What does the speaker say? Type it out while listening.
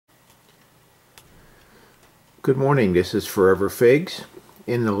Good morning, this is Forever Figs.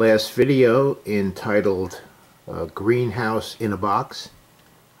 In the last video entitled Greenhouse in a Box,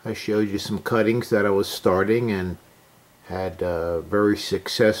 I showed you some cuttings that I was starting and had a very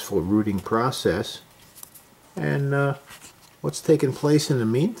successful rooting process. And what's taken place in the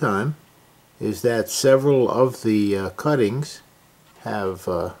meantime is that several of the cuttings have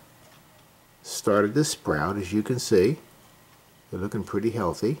started to sprout, as you can see. They're looking pretty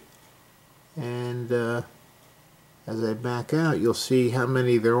healthy. And as I back out, you'll see how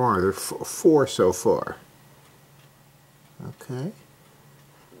many there are. There are four so far. Okay,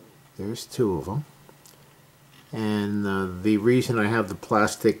 there's two of them. And the reason I have the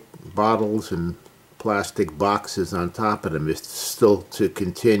plastic bottles and plastic boxes on top of them is still to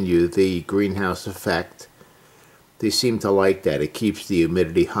continue the greenhouse effect. They seem to like that. It keeps the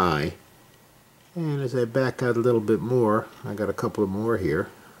humidity high. And as I back out a little bit more, I got a couple of more here.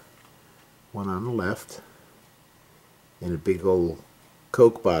 One on the left in a big old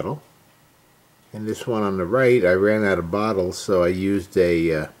Coke bottle, and this one on the right, I ran out of bottles, so I used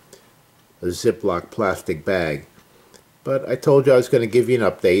a Ziploc plastic bag. But I told you I was going to give you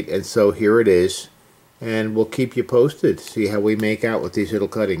an update, and so here it is, and we'll keep you posted, see how we make out with these little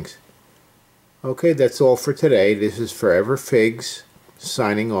cuttings. Okay, that's all for today. This is Forever Figs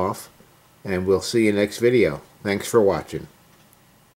signing off, and we'll see you next video. Thanks for watching.